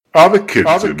Are the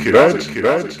kids in bed?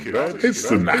 It's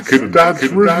the Knackered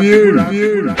Dad's Review.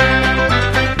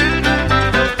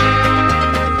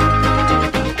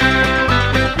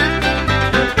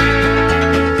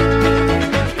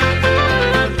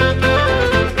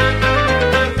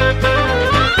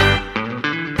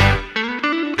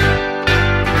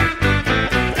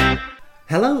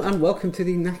 Hello and welcome to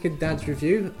the Knackered Dad's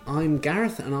Review. I'm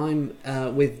Gareth and I'm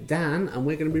with Dan and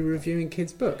we're going to be reviewing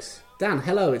kids' books. Dan,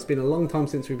 hello. It's been a long time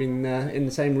since we've been in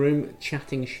the same room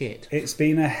chatting shit. It's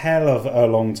been a hell of a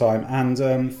long time,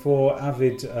 and for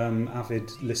avid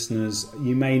listeners,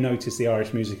 you may notice the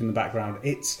Irish music in the background.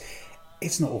 It's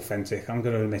not authentic, I'm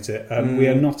going to admit it. We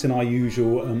are not in our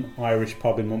usual Irish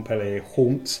pub in Montpellier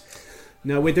haunt.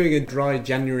 No, we're doing a dry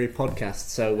January podcast,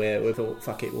 so we thought,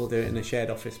 fuck it, we'll do it in a shared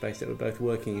office space that we're both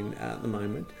working in at the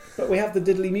moment. But we have the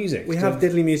diddly music. We have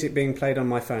diddly music being played on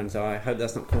my phone, so I hope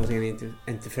that's not causing any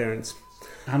interference.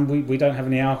 And we don't have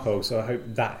any alcohol, so I hope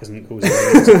that isn't causing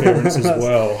any interference as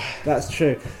well. That's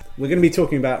true. We're going to be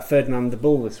talking about Ferdinand the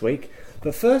Bull this week,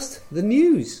 but first, the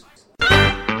news.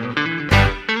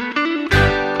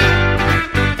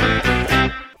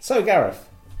 So, Gareth,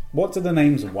 what do the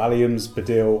names Walliams,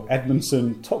 Badil,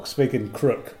 Edmondson, Toksvig and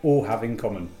Crook all have in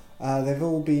common? They've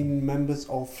all been members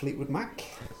of Fleetwood Mac.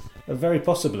 Very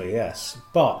possibly, yes.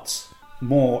 But,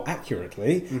 more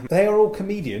accurately, they are all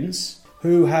comedians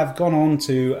who have gone on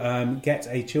to get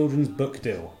a children's book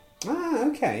deal. Ah,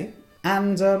 okay.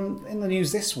 And in the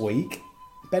news this week,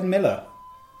 Ben Miller.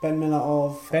 Ben Miller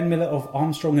of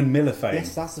Armstrong and Miller fame.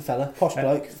 Yes, that's the fella. Posh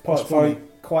bloke.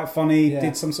 Quite funny. Yeah.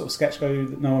 Did some sort of sketch show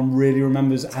that no one really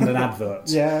remembers, and an advert.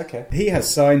 Yeah, okay. He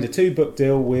has signed a 2-book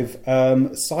deal with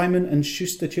Simon and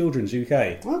Schuster Children's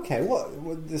UK. Okay,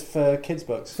 what this for kids'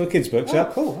 books? For kids' books, Oh,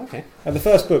 yeah. cool, okay. The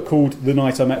first book, called The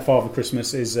Night I Met Father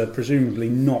Christmas, is presumably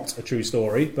not a true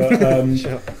story, but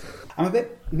Sure. I'm a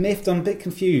bit miffed, I'm a bit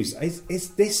confused. Is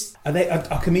this...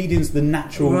 Are comedians the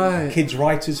natural kids'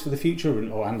 writers for the future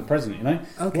and the present, you know?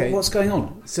 Okay. What's going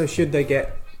on? So should they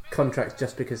get contracts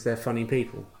just because they're funny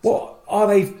people? What are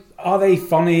they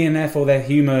funny and therefore their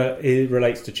humour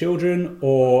relates to children,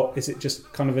 or is it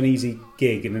just kind of an easy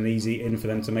gig and an easy in for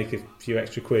them to make a few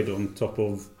extra quid on top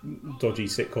of dodgy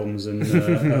sitcoms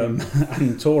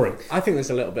and touring? I think there's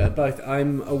a little bit of both.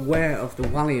 I'm aware of the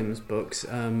Walliams books.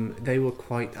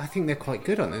 I think they're quite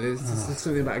good, aren't they? There's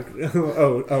something about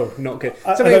not good.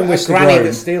 Something about a granny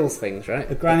that steals things, right?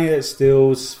 A granny that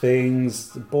steals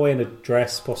things, a boy in a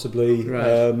dress possibly. Right.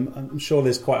 I'm sure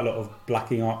there's quite a lot of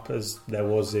blacking up as there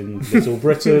was in Little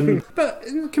Britain. But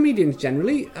comedians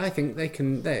generally, I think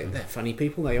they're funny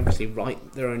people. They obviously write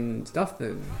their own stuff.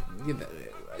 Can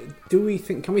we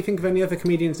think of any other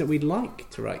comedians that we'd like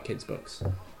to write kids' books?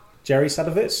 Jerry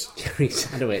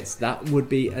Sadowitz, that would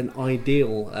be an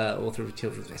ideal author of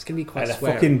children's books. It's going to be quite a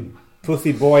sweary. fucking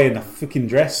puffy boy in a fucking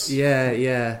dress.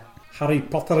 Yeah. Harry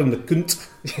Potter and the cunt.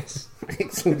 Yes,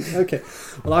 excellent. Okay,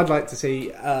 well, I'd like to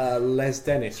see Les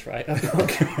Dennis write a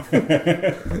book.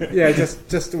 Yeah,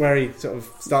 just where he sort of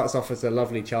starts off as a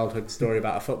lovely childhood story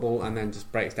about a football and then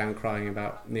just breaks down crying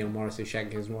about Neil Morrissey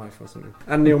shagging his wife or something.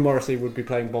 And Neil Morrissey would be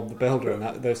playing Bob the Builder in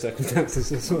those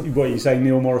circumstances as well. What, you saying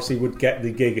Neil Morrissey would get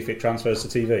the gig if it transfers to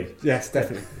TV? Yes,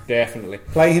 definitely.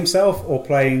 Playing himself or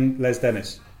playing Les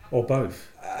Dennis? Or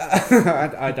both?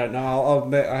 I don't know. I'll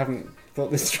admit I haven't thought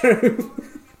this through.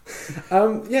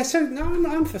 I'm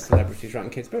for celebrities writing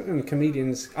kids' books and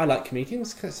comedians. I like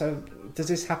comedians. So does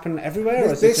this happen everywhere,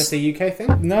 or is it just a UK thing?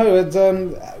 No,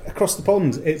 across the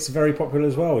pond, it's very popular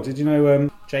as well. Did you know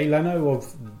Jay Leno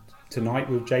of Tonight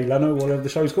with Jay Leno, whatever the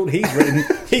show's called? He's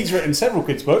written several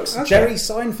kids' books. Okay. Jerry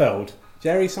Seinfeld.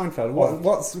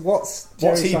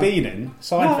 What's he been in?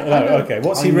 Seinfeld. No, okay.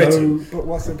 What's he written? But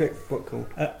what's the big book called?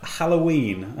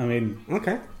 Halloween. I mean,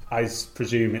 okay. I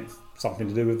presume it's something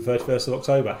to do with the 31st of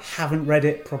October. Haven't read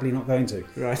it, probably not going to.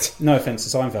 Right. No offence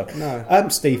to Seinfeld. No.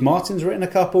 Steve Martin's written a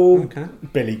couple. Okay.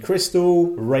 Billy Crystal,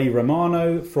 Ray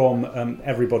Romano from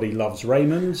Everybody Loves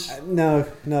Raymond. No,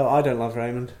 I don't love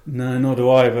Raymond. No, nor do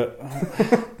I, but...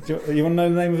 you want to know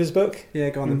the name of his book? Yeah,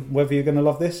 go on then. Whether you're going to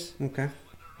love this? Okay.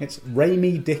 It's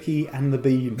Raimy, Dicky and the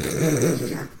Bean.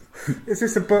 Is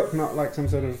this a book, not like some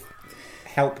sort of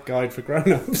help guide for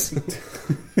grown-ups?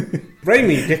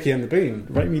 Raimy, Dicky and the Bean.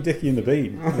 Raimy, Dicky and the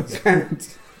Bean. Okay.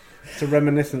 It's a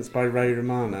reminiscence by Ray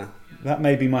Romano. That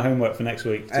may be my homework for next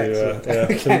week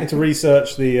to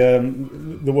research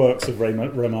the works of Ray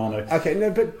Romano. Okay,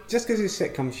 no, but just because it's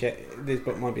sitcom shit, this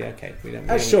book might be okay. We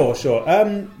don't. Sure.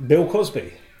 Bill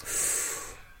Cosby.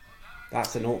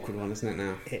 That's an awkward one, isn't it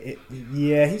now?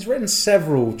 Yeah, he's written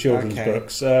several children's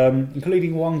books,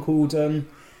 including one called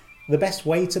The Best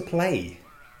Way to Play.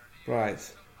 Right.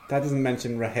 That doesn't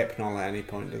mention Rohypnol at any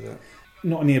point, does it?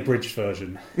 Not in the abridged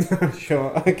version.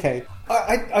 Sure, okay.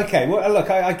 Okay, well, look,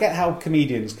 I get how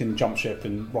comedians can jump ship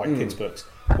and write kids' books.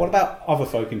 What about other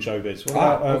folk in showbiz? What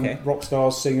about rock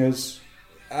stars, singers?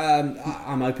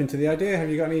 I'm open to the idea. Have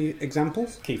you got any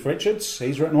examples? Keith Richards,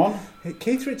 he's written one.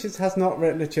 Keith Richards has not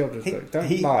written a children's book.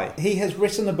 Don't lie. He has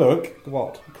written a book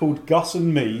called Gus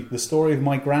and Me, the story of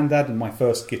my granddad and my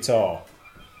first guitar.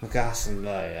 Gus and Me.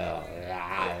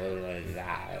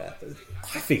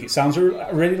 I think it sounds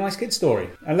a really nice kid story.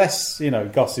 Unless,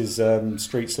 Gus is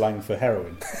street slang for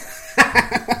heroin.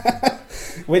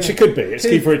 Which it could be. It's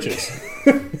Keith Richards.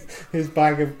 His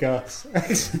bag of Gus.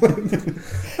 Excellent.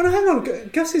 Well, hang on.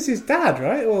 Gus is his dad,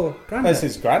 right? Or granddad? That's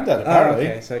his granddad, apparently.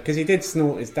 Oh, okay. So, because he did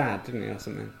snort his dad, didn't he, or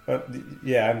something?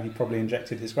 Yeah, and he probably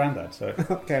injected his granddad, so...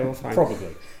 Okay, well, fine.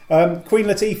 Probably. Queen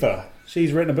Latifah.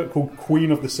 She's written a book called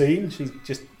Queen of the Scene. She's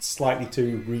just slightly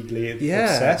too regally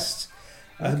obsessed.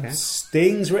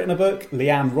 Sting's written a book.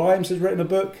 Leanne Rimes has written a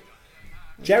book.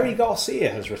 Jerry Garcia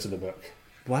has written a book.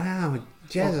 Wow,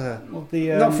 Jezza.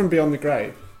 Not from Beyond the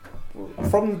Grave.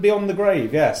 From Beyond the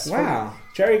Grave, yes. Wow.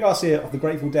 Jerry Garcia of the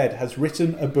Grateful Dead has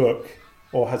written a book,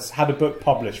 or has had a book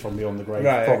published from Beyond the Grave,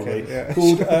 probably,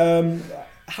 called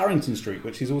Harrington Street,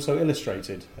 which he's also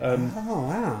illustrated. Oh,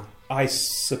 wow. I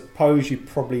suppose you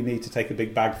probably need to take a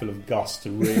big bag full of Gus to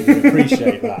really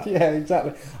appreciate that. Yeah,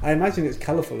 exactly. I imagine it's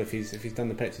colourful if he's done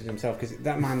the pictures himself, because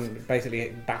that man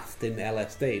basically bathed in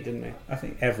LSD, didn't he? I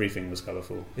think everything was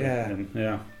colourful. Yeah.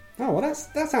 Yeah. Oh, well,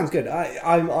 that sounds good.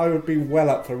 I would be well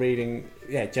up for reading,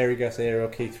 Jerry Garcia or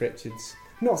Keith Richards.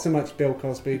 Not so much Bill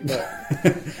Cosby, but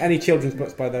any children's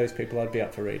books by those people I'd be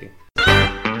up for reading.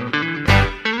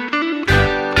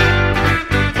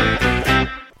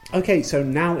 Okay, so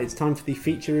now it's time for the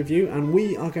feature review, and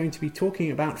we are going to be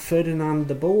talking about Ferdinand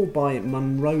the Bull by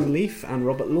Munro Leaf and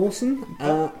Robert Lawson.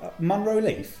 Munro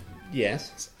Leaf?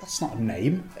 Yes. That's not a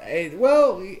name.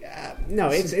 No,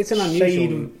 it's an unusual...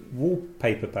 Shade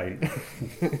wallpaper paint.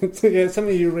 Yeah,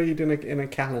 something you read in a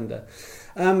calendar.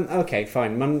 Okay,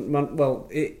 fine. Well,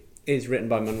 it is written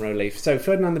by Munro Leaf. So,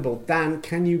 Ferdinand the Bull. Dan,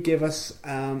 can you give us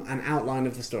an outline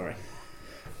of the story?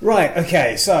 Right,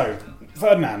 okay, so,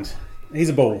 Ferdinand... He's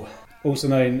a bull, also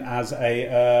known as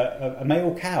a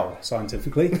male cow,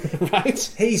 scientifically. Right.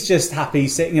 He's just happy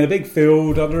sitting in a big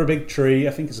field under a big tree,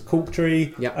 I think it's a cork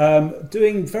tree,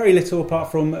 doing very little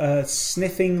apart from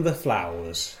sniffing the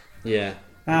flowers. Yeah.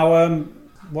 Now,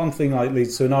 one thing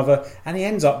leads to another, and he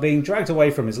ends up being dragged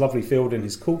away from his lovely field in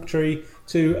his cork tree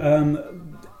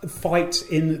to fight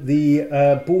in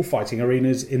the bullfighting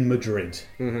arenas in Madrid.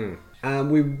 Mm-hmm.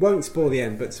 We won't spoil the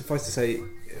end, but suffice to say...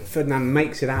 Ferdinand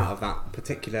makes it out of that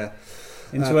particular...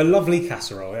 Into a lovely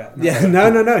casserole, yeah.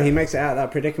 No. He makes it out of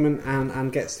that predicament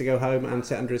and gets to go home and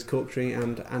sit under his cork tree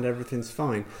and everything's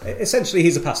fine. Essentially,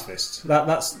 he's a pacifist.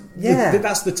 That's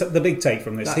the big take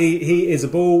from this. He is a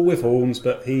bull with horns,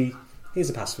 but he's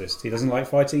a pacifist. He doesn't like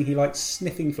fighting. He likes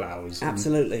sniffing flowers.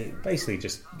 Absolutely. Basically,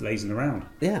 just lazing around.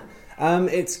 Yeah.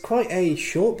 It's quite a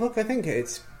short book, I think.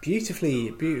 It's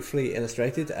beautifully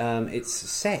illustrated. It's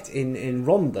set in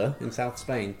Ronda in South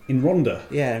Spain. In Ronda?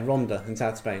 Yeah, Ronda in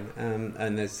South Spain.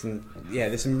 And there's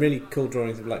some really cool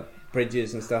drawings of like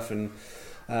bridges and stuff, and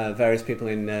various people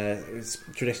in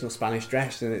traditional Spanish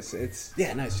dress, and it's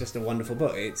just a wonderful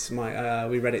book. It's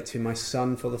we read it to my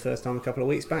son for the first time a couple of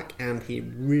weeks back, and he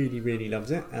really loves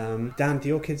it. Dan, do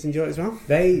your kids enjoy it as well?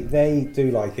 They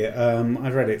do like it.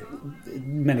 I've read it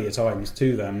many a times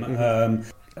to them. Mm-hmm.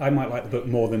 I might like the book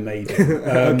more than they do.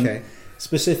 Okay.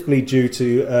 Specifically due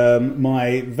to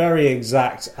my very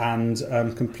exact and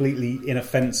completely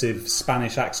inoffensive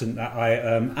Spanish accent that I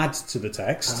add to the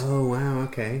text. Oh wow!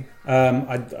 Okay.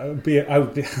 I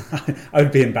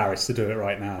would be embarrassed to do it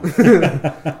right now.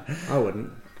 I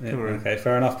wouldn't. Yeah, okay,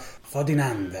 fair enough.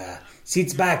 Ferdinand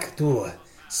sits back to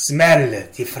smell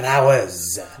the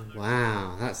flowers.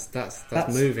 Wow, that's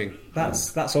moving.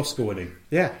 That's Oscar winning.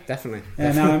 Yeah, definitely.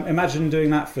 Yeah, now imagine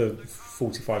doing that for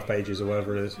 45 pages or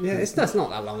whatever it is. Yeah, that's not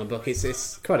that long a book.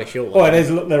 It's quite a short one.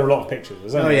 Oh, there are a lot of pictures.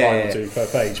 There's only one or two per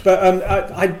page. But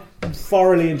I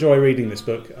thoroughly enjoy reading this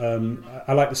book.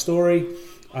 I like the story.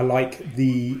 I like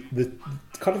the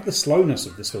kind of the slowness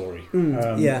of the story.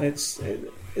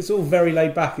 It's all very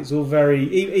laid back. It's all very,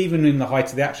 even in the height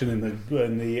of the action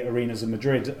in the arenas of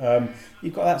Madrid,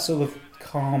 you've got that sort of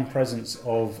calm presence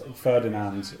of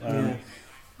Ferdinand.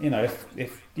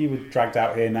 If you were dragged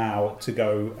out here now to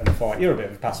go and fight, you're a bit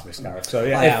of a pacifist, Gareth. So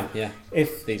yeah, I am. Yeah.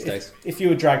 These days, if you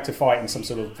were dragged to fight in some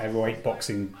sort of heavyweight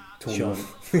boxing tournament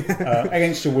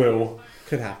against your will,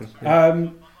 could happen.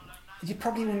 You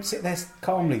probably wouldn't sit there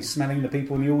calmly smelling the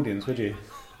people in the audience, would you?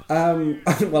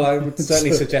 Well, I would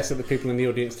certainly suggest that the people in the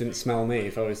audience didn't smell me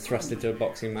if I was thrust into a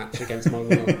boxing match against my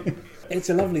will. It's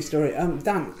a lovely story.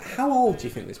 Dan, how old do you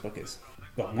think this book is?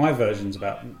 Well, my version's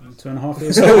about 2.5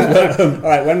 years old. But, All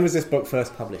right, when was this book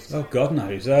first published? oh, God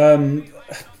knows.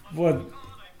 Well,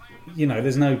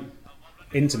 there's no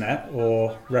internet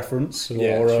or reference, or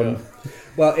Sure.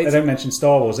 Well, they don't mention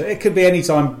Star Wars. It could be any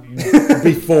time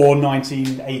before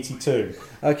 1982.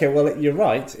 Okay, well, you're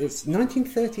right. It's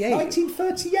 1938.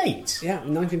 1938? Yeah,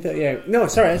 1938. No,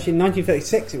 sorry, actually,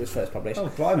 1936 it was first published. Oh,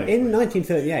 blimey. In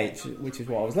 1938, which is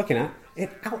what I was looking at, it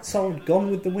outsold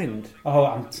Gone with the Wind.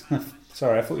 Oh,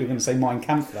 sorry, I thought you were going to say Mein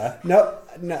Kampf there. No,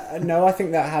 I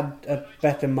think that had a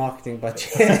better marketing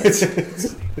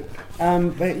budget.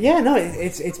 But yeah, no,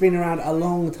 it's been around a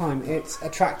long time. It's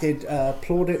attracted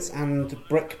plaudits and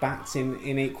brickbats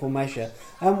in equal measure.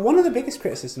 One of the biggest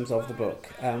criticisms of the book,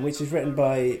 which is written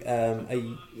by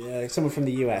someone from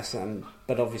the US,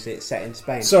 but obviously it's set in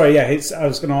Spain. Sorry, yeah, I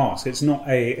was going to ask. It's not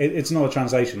a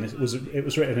translation. It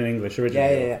was written in English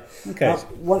originally. Yeah. Okay.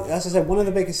 As I said, one of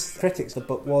the biggest critics of the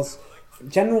book was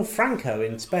General Franco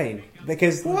in Spain,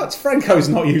 because what? Franco's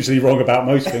not usually wrong about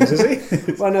most things, is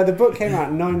he? Well, no, the book came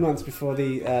out 9 months before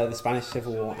the Spanish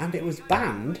Civil War, and it was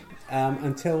banned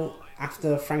until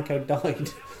after Franco died.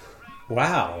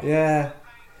 Wow. Yeah.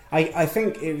 I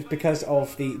think it was because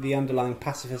of the underlying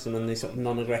pacifism and the sort of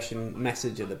non-aggression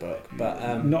message of the book,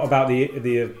 but not about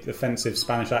the offensive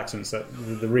Spanish accents that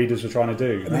the readers were trying to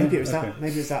do. Maybe it was that.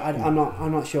 Maybe it was that. I'm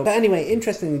not sure. But anyway,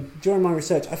 interestingly, during my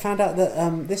research, I found out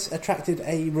that this attracted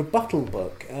a rebuttal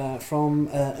book from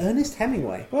Ernest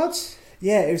Hemmingway. What?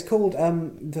 Yeah, it was called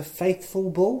The Faithful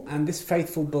Bull, and this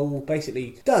faithful bull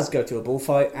basically does go to a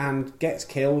bullfight and gets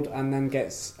killed, and then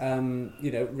gets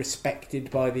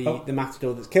respected by the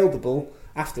matador that's killed the bull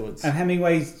afterwards. And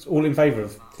Hemingway's all in favour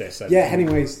of this, then? Yeah,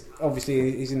 Hemingway's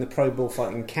obviously he's in the pro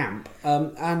bullfighting camp,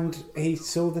 and he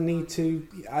saw the need to,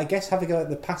 I guess, have a go at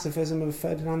the pacifism of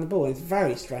Ferdinand the Bull. It's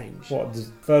very strange. What,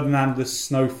 does Ferdinand the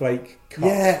snowflake cut?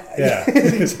 Yeah.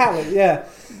 Exactly. Yeah.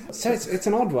 So it's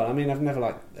an odd one. I mean, I've never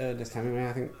liked Ernest Hemingway.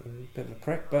 I think he's a bit of a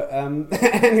prick, but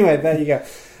anyway, there you go.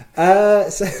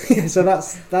 So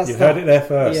that's you heard it there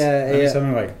first. Yeah. Ernest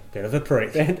Hemingway, bit of a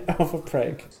prick. Bit of a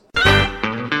prick.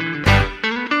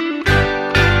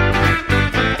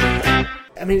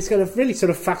 I mean, it's got a really sort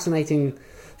of fascinating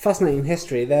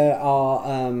history. There are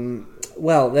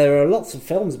lots of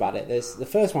films about it. The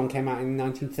first one came out in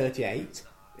 1938.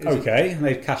 Okay,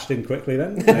 they cashed in quickly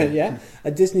then. Yeah,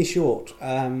 a Disney short.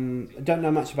 I don't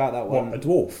know much about that one. What, a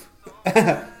dwarf?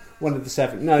 One of the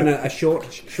seven. No, a short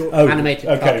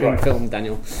animated cartoon film,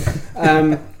 Daniel.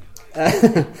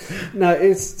 No,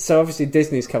 it's so obviously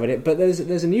Disney's covered it, but there's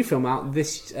a new film out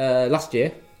this last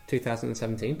year.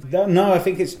 2017. No, I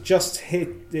think it's just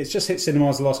hit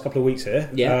cinemas the last couple of weeks here.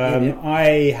 Yeah.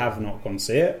 I have not gone to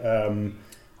see it.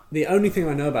 The only thing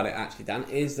I know about it, actually, Dan,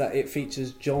 is that it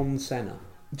features John Cena.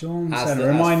 John Cena.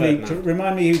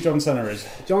 Remind me who John Cena is.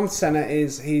 John Cena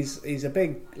he's a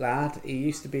big lad. He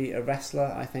used to be a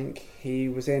wrestler, I think. He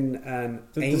was in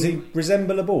Does he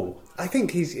resemble a bull? I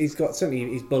think he's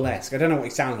bullesque. I don't know what he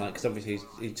sounds like, because obviously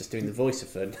he's just doing the voice of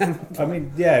Ferdinand. I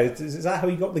mean, yeah, is that how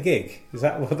he got the gig? Is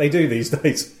that what they do these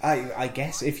days? I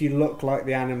guess if you look like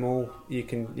the animal, you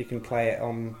can play it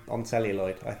on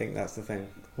celluloid. I think that's the thing.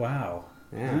 Wow.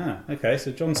 Yeah. Ah, okay, so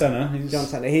John Cena. He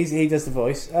does the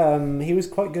voice. He was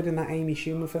quite good in that Amy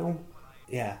Schumer film.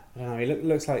 Yeah, I don't know. He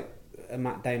looks like a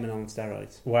Matt Damon on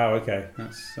steroids. Wow. Okay,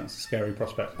 that's a scary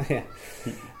prospect. Yeah.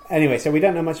 Anyway, so we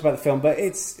don't know much about the film, but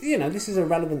it's this is a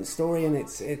relevant story, and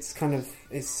it's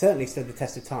certainly stood the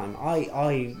test of time.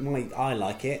 I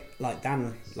like it, like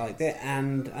Dan liked it,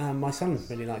 and my son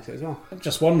really likes it as well. I'm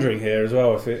just wondering here as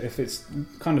well if it's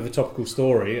kind of a topical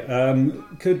story.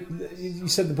 You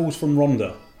said the ball's from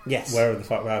Ronda? Yes. Wherever the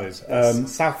fuck that is.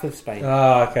 South of Spain.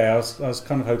 Okay. I was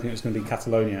kind of hoping it was going to be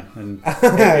Catalonia and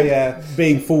yeah,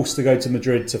 being forced to go to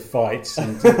Madrid to fight.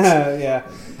 And yeah,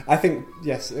 I think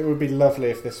yes, it would be lovely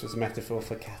if this was a metaphor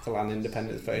for Catalan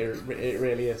independence, but it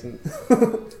really isn't.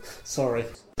 Sorry.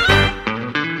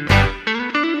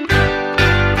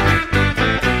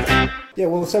 Yeah,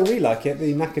 well, so we like it.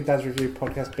 The Knackered Dad's Review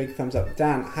podcast, big thumbs up.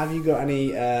 Dan, have you got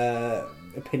any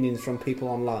opinions from people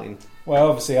online? Well,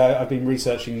 obviously, I've been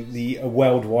researching the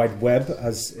World Wide Web,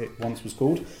 as it once was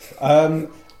called, and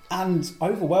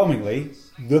overwhelmingly,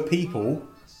 the people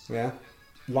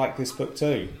like this book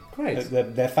too. Great.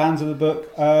 They're fans of the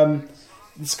book.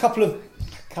 There's a couple of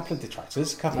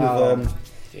detractors, couple of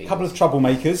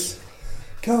troublemakers.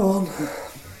 Go on.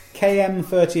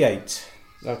 KM38.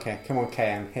 Okay, come on,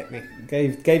 KM, hit me.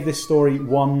 Gave this story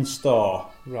 1 star.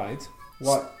 Right.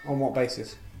 What on what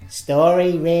basis?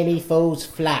 Story really falls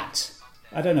flat.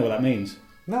 I don't know what that means.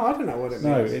 No, I don't know what it means.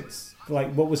 No, it's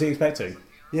like, what was he expecting?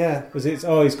 Yeah. Was it,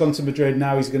 he's gone to Madrid,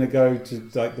 now he's going to go to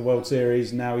like the World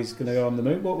Series, now he's going to go on the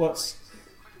moon?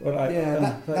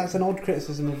 That's an odd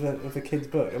criticism of a kid's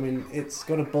book. I mean, it's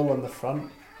got a bull on the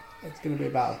front. It's going to be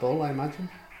about a bull, I imagine.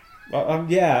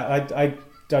 I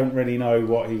don't really know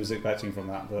what he was expecting from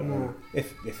that, but No.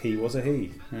 if he was a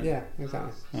he. Yeah,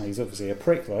 exactly. Oh, he's obviously a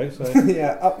prick though. So.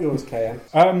 Yeah, up yours,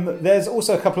 KM. There's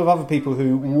also a couple of other people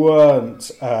who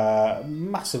weren't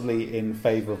massively in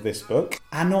favour of this book.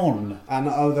 Anon. And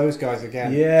those guys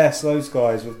again. Yes, those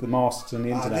guys with the masks and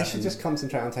the internet. They should just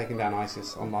concentrate on taking down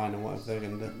ISIS online or whatever they're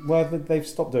going to do. Well, they've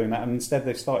stopped doing that, and instead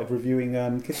they've started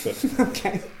reviewing kids' books.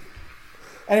 Okay.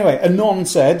 Anyway, Anon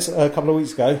said a couple of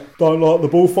weeks ago, "Don't like the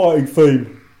bullfighting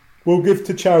theme. We'll give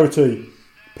to charity.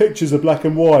 Pictures are black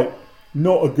and white.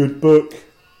 Not a good book."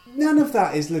 None of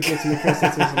that is legitimate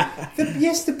criticism.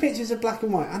 Yes, the pictures are black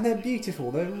and white, and they're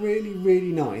beautiful. They're really,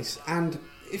 really nice. And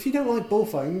if you don't like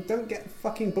bullfighting, don't get a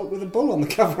fucking book with a bull on the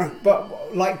cover.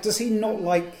 But like, does he not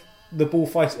like the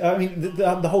bullfight? I mean,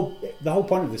 the whole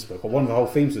point of this book, or one of the whole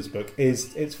themes of this book,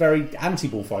 is it's very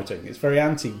anti-bullfighting. It's very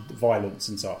anti-violence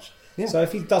and such. Yeah, so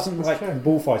if he doesn't like the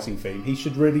bullfighting theme, he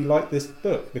should really like this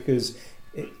book, because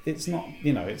it's not,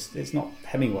 it's not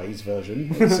Hemmingway's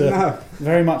version. It's no.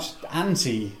 Very much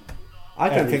anti. I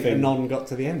don't think Anon got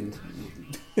to the end.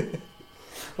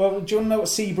 Well, do you want to know what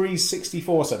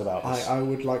Seabreeze64 said about this? I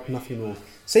would like nothing more.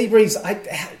 Seabreeze,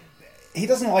 he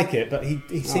doesn't like it, but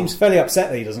he seems fairly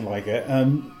upset that he doesn't like it.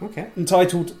 Okay.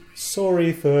 Entitled,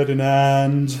 "Sorry,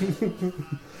 Ferdinand."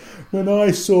 "When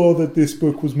I saw that this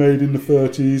book was made in the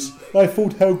 30s, I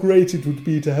thought how great it would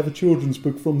be to have a children's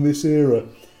book from this era.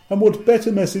 And what better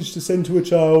message to send to a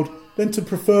child than to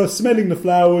prefer smelling the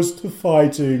flowers to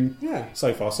fighting." Yeah.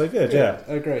 So far, so good, yeah.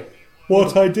 I agree.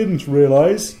 "What I didn't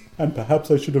realise, and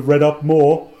perhaps I should have read up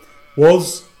more,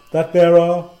 was that there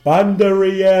are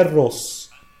banderilleros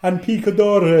and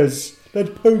picadores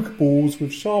that poke balls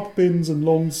with sharp pins and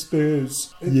long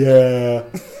spears. Yeah,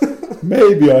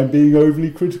 maybe I'm being overly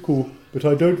critical, but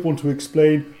I don't want to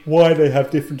explain why they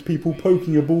have different people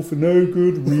poking a ball for no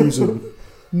good reason.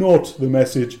 Not the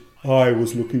message I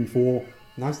was looking for."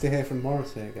 Nice to hear from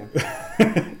Morrissey again.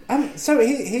 So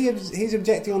he's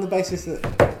objecting on the basis that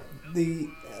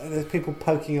there's people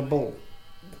poking a ball.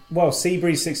 Well,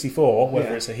 Seabreeze64,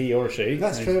 whether it's a he or a she.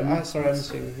 That's true. Sorry, I'm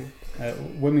assuming.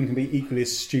 Women can be equally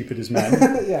as stupid as men.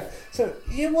 Yeah. So,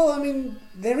 well, I mean,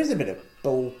 there is a bit of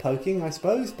ball poking, I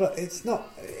suppose, but it's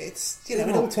not. It's it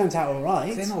all turns out all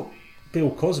right. They're not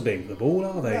Bill Cosbying the ball,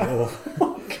 are they? No.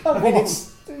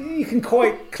 You can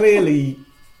quite clearly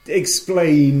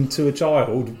explain to a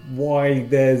child why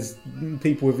there's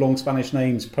people with long Spanish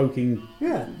names poking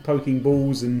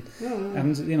balls and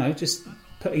just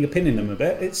putting a pin in them a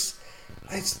bit. It's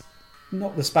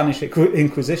not the Spanish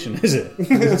Inquisition, is it?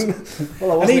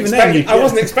 Well, I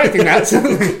wasn't expecting that.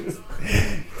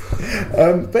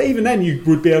 But even then, you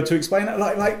would be able to explain it.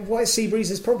 Like, what is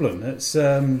Seabreeze's problem? It's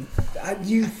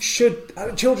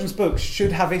children's books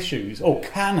should have issues, or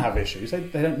can have issues. They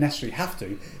don't necessarily have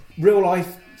to. Real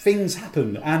life things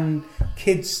happen, and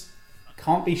kids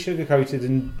can't be sugarcoated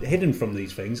and hidden from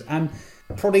these things. And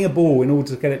prodding a ball in order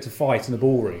to get it to fight in a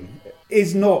ball ring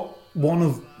is not one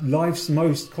of life's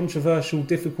most controversial,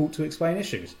 difficult to explain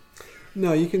issues.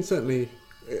 No, you can certainly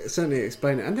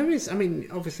explain it. And there is, I mean,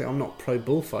 obviously I'm not pro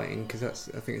bullfighting, because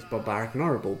I think it's barbaric and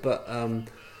horrible, but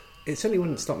it certainly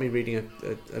wouldn't stop me reading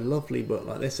a lovely book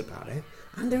like this about it.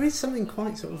 And there is something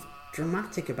quite sort of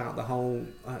dramatic about all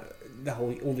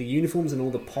the uniforms and all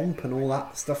the pomp and all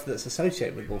that stuff that's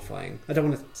associated with bullfighting. I don't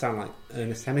want to sound like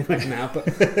Ernest Hemmingway now,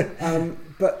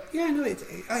 but yeah, no,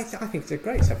 I think it's a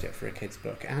great subject for a kid's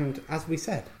book, and as we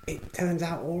said, it turns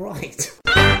out all right.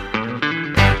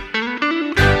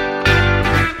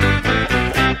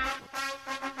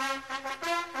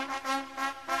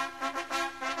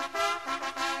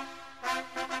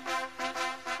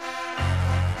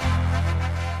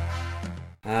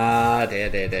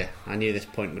 Dear. I knew this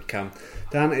point would come.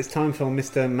 Dan, it's time for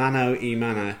Mr. Mano e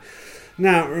Mano.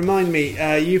 Now, remind me,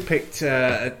 you picked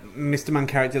Mr. Man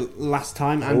character last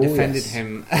time and defended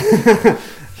him.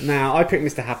 Now, I picked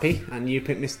Mr. Happy, and you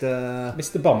picked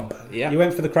Mr. Bump. Yeah. You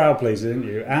went for the crowd pleaser, didn't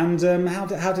you? And how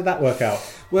did that work out?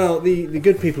 Well, the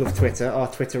good people of Twitter,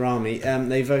 our Twitter army,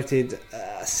 they voted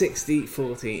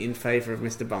 60-40 in favour of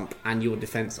Mr. Bump and your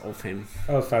defence of him.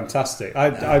 Oh, fantastic.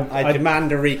 I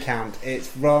demand a recount.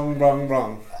 It's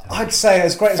wrong. I'd say,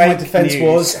 as great as my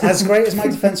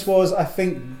defence was, I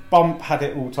think Bump had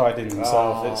it all tied in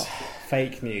himself.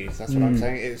 fake news. That's what I'm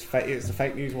saying. It's the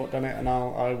fake news what done it, and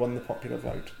I won the popular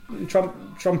vote. Mr.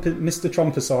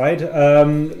 Trumpicide.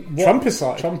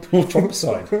 Trumpicide?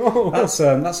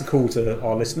 Trumpicide. That's a call to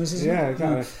our listeners, isn't it? Yeah,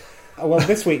 exactly. Well,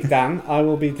 this week, Dan, I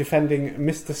will be defending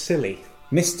Mr. Silly.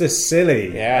 Mr.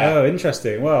 Silly. Yeah. Oh,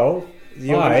 interesting. Well,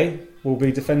 I will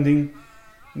be defending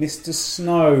Mr.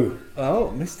 Snow.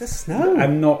 Oh, Mr. Snow.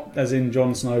 And not as in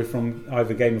Jon Snow from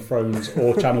either Game of Thrones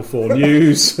or Channel 4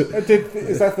 News.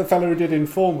 Is that the fellow who did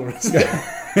Informer? A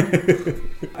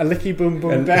licky boom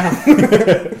boom down.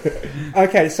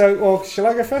 Okay, so, well, shall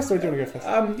I go first or do you want to go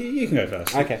first? You can go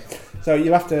first. Okay, so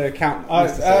you'll have to count.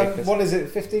 What is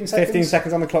it, 15 seconds? 15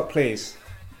 seconds on the clock, please.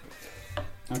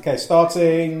 Okay,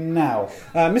 starting now.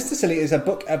 Mr. Silly is a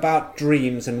book about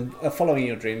dreams and following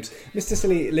your dreams. Mr.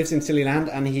 Silly lives in Sillyland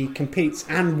and he competes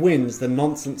and wins the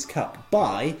Nonsense Cup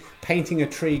by painting a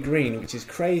tree green, which is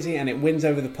crazy, and it wins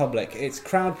over the public. It's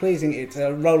crowd pleasing. It's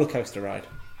a roller coaster ride.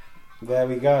 There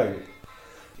we go.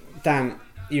 Dan,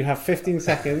 you have 15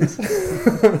 seconds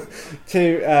to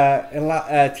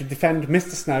defend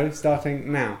Mr. Snow, starting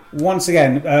now. Once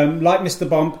again, like Mr.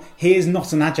 Bump, he is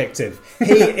not an adjective.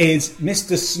 He is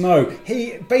Mr. Snow.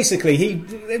 He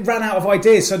ran out of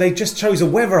ideas, so they just chose a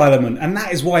weather element, and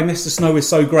that is why Mr. Snow is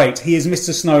so great. He is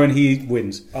Mr. Snow, and he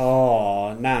wins.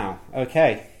 Oh, now,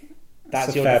 okay,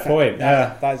 that's a fair point.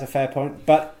 That is a fair point,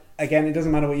 but. Again, it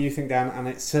doesn't matter what you think, Dan, and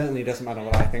it certainly doesn't matter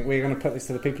what I think. We're going to put this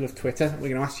to the people of Twitter. We're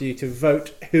going to ask you to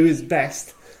vote who is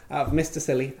best out of Mr.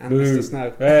 Silly and Mr.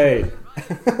 Snow. Hey!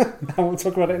 And we'll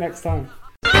talk about it next time.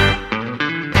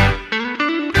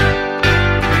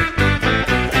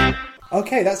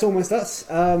 Okay, that's almost us.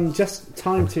 Just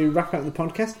time to wrap up the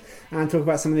podcast and talk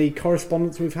about some of the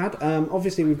correspondence we've had.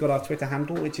 Obviously, we've got our Twitter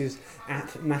handle, which is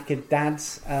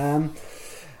 @KnackeredDads.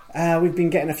 We've been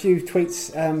getting a few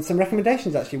tweets, some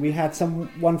recommendations actually. We had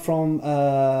one from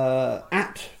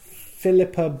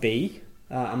 @PhilippaB.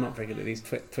 I'm not very good at these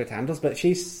Twitter handles, but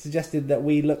she suggested that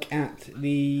we look at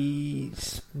the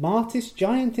smartest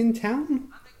giant in town.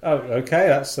 Oh, okay.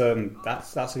 That's good.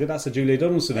 That's a Julia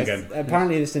Donaldson again.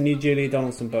 Apparently, it's a new Julia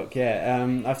Donaldson book.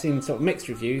 Yeah, I've seen sort of mixed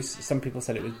reviews. Some people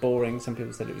said it was boring. Some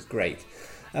people said it was great.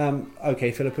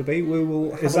 Okay, Philippa B, we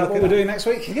will. Is that what we're doing next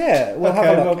week? Yeah, we'll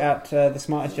have a look at the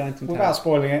smartest giant in town. Without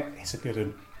spoiling it, it's a good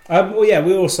one. Well, yeah,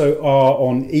 we also are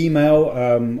on email.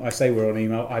 I say we're on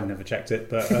email. I've never checked it,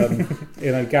 but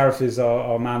Gareth is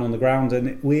our man on the ground,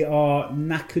 and we are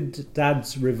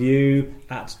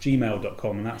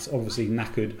knackereddadsreview@gmail.com, and that's obviously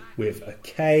knackered with a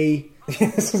K.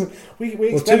 Yes, we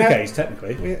two Ks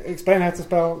technically. We explain how to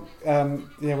spell.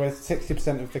 We're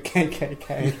 60% of the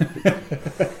KKK.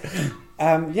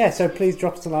 So please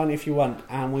drop us a line if you want,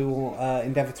 and we will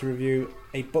endeavour to review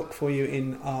a book for you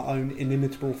in our own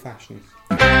inimitable fashion.